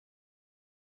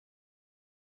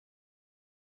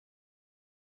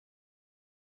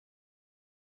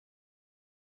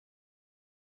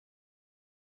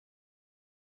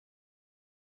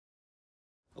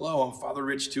Hello, I'm Father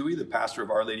Rich Toohey, the pastor of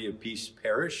Our Lady of Peace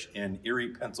Parish in Erie,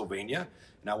 Pennsylvania.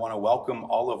 And I want to welcome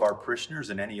all of our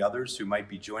parishioners and any others who might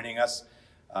be joining us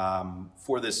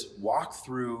for this walk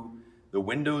through the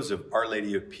windows of Our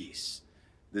Lady of Peace.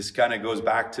 This kind of goes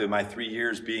back to my 3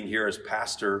 years being here as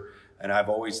pastor, and I've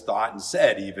always thought and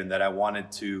said even that I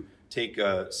wanted to take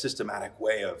a systematic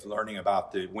way of learning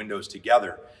about the windows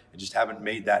together and just haven't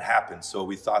made that happen. So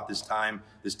we thought this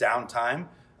downtime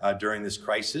during this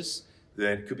crisis,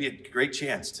 that it could be a great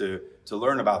chance to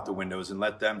learn about the windows and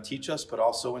let them teach us, but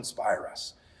also inspire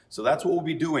us. So that's what we'll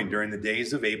be doing during the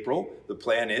days of April. The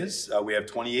plan is we have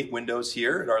 28 windows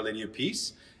here at Our Lady of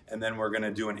Peace, and then we're going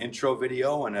to do an intro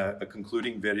video and a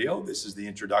concluding video. This is the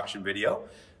introduction video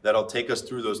that'll take us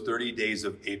through those 30 days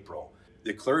of April.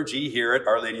 The clergy here at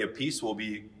Our Lady of Peace will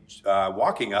be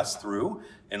walking us through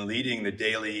and leading the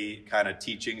daily kind of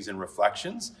teachings and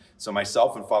reflections. So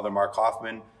myself and Father Mark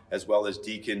Hoffman, as well as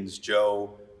deacons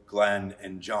Joe, Glenn,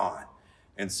 and John.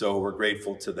 And so we're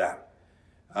grateful to them.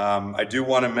 I do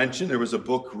want to mention there was a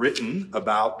book written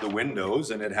about the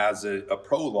windows, and it has a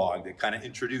prologue that kind of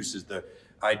introduces the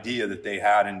idea that they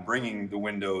had in bringing the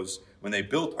windows when they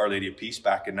built Our Lady of Peace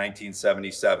back in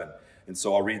 1977. And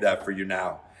so I'll read that for you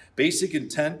now. Basic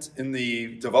intent in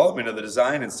the development of the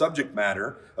design and subject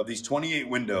matter of these 28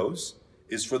 windows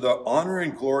is for the honor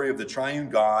and glory of the triune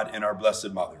God and our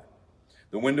Blessed Mother.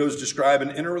 The windows describe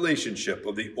an interrelationship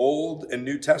of the Old and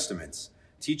New Testaments,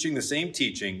 teaching the same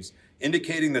teachings,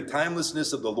 indicating the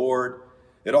timelessness of the Lord.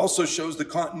 It also shows the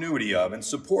continuity of and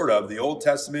support of the Old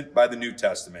Testament by the New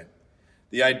Testament.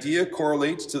 The idea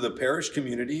correlates to the parish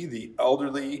community, the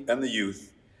elderly, and the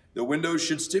youth. The windows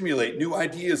should stimulate new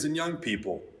ideas in young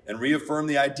people and reaffirm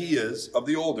the ideas of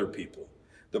the older people.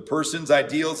 The person's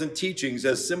ideals and teachings,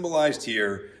 as symbolized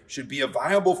here, should be a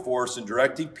viable force in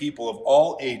directing people of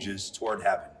all ages toward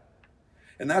heaven.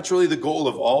 And that's really the goal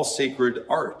of all sacred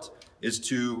art, is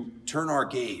to turn our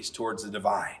gaze towards the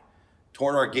divine,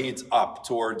 turn our gaze up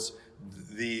towards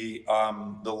the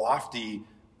lofty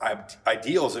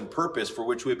ideals and purpose for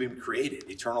which we've been created,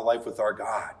 eternal life with our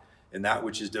God, and that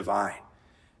which is divine.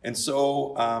 And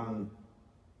so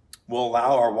we'll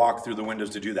allow our walk through the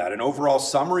windows to do that. An overall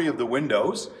summary of the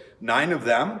windows, 9 of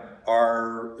them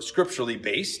are scripturally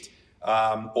based.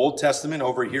 Old Testament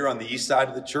over here on the east side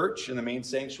of the church in the main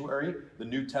sanctuary, the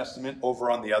New Testament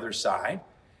over on the other side.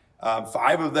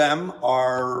 5 of them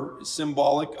are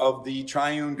symbolic of the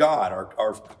triune God,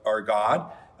 our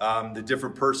God, the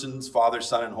different persons, Father,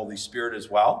 Son, and Holy Spirit as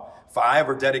well. 5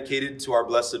 are dedicated to our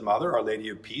Blessed Mother, Our Lady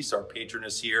of Peace, our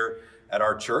patroness here at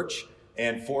our church.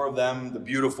 And 4 of them, the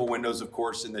beautiful windows, of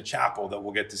course, in the chapel that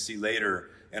we'll get to see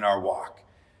later in our walk.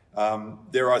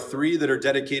 There are 3 that are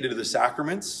dedicated to the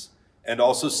sacraments, and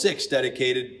also 6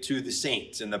 dedicated to the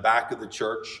saints in the back of the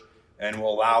church, and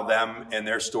we'll allow them and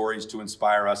their stories to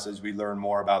inspire us as we learn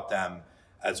more about them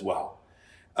as well.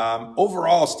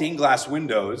 Overall, stained glass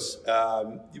windows,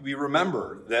 we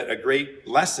remember that a great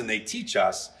lesson they teach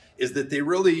us is that they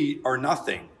really are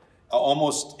nothing,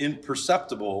 almost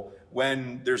imperceptible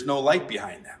when there's no light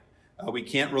behind them. We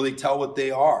can't really tell what they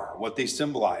are, what they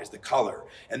symbolize, the color.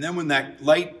 And then when that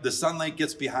light, the sunlight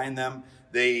gets behind them,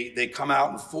 they come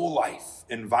out in full life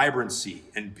and vibrancy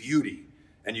and beauty.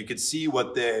 And you can see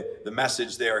what the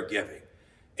message they are giving.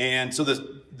 And so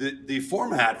the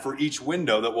format for each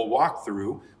window that we'll walk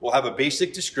through will have a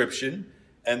basic description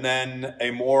and then a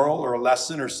moral or a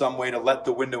lesson or some way to let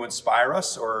the window inspire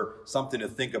us or something to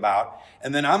think about.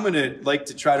 And then I'm going to like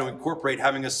to try to incorporate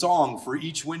having a song for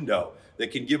each window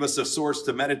that can give us a source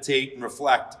to meditate and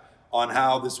reflect on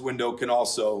how this window can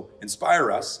also inspire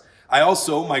us.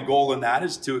 My goal in that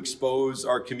is to expose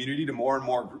our community to more and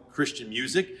more Christian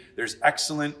music. There's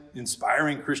excellent,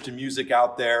 inspiring Christian music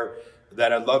out there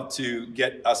that I'd love to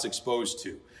get us exposed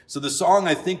to. So the song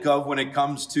I think of when it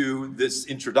comes to this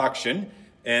introduction,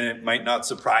 and it might not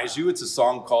surprise you, it's a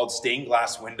song called Stained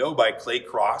Glass Window by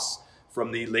Crosse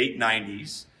from the late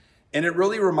 90s. And it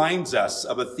really reminds us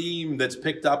of a theme that's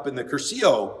picked up in the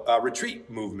Cursillo retreat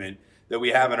movement that we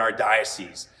have in our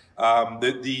diocese.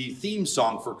 The theme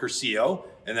song for Cursillo,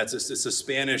 and it's a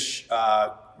Spanish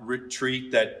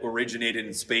retreat that originated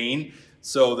in Spain.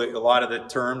 So a lot of the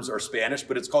terms are Spanish,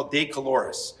 but it's called De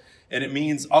Colores, and it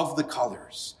means of the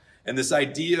colors. And this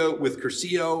idea with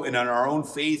Cursillo and on our own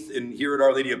faith and here at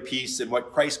Our Lady of Peace and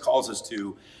what Christ calls us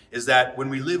to is that when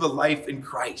we live a life in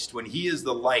Christ, when he is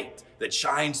the light that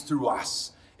shines through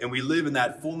us, and we live in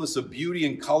that fullness of beauty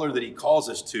and color that he calls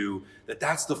us to,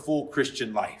 that's the full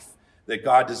Christian life that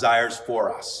God desires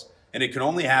for us. And it can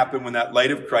only happen when that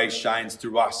light of Christ shines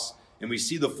through us and we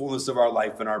see the fullness of our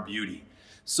life and our beauty.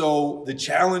 So the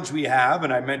challenge we have,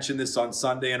 and I mentioned this on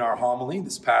Sunday in our homily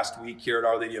this past week here at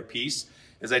Our Lady of Peace,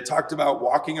 is I talked about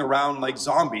walking around like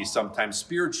zombies sometimes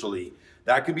spiritually.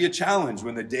 That could be a challenge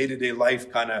when the day-to-day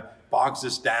life kind of bogs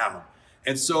us down.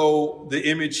 And so the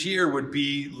image here would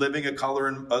be living a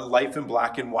life in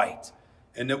black and white,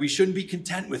 and that we shouldn't be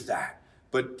content with that.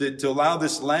 But to allow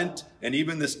this Lent and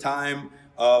even this time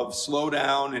of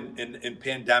slowdown and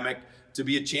pandemic to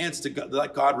be a chance to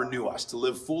let God renew us, to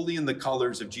live fully in the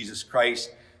colors of Jesus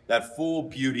Christ, that full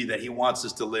beauty that he wants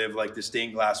us to live, like the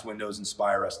stained glass windows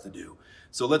inspire us to do.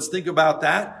 So let's think about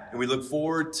that, and we look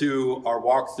forward to our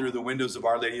walk through the windows of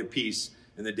Our Lady of Peace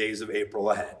in the days of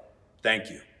April ahead. Thank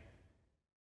you.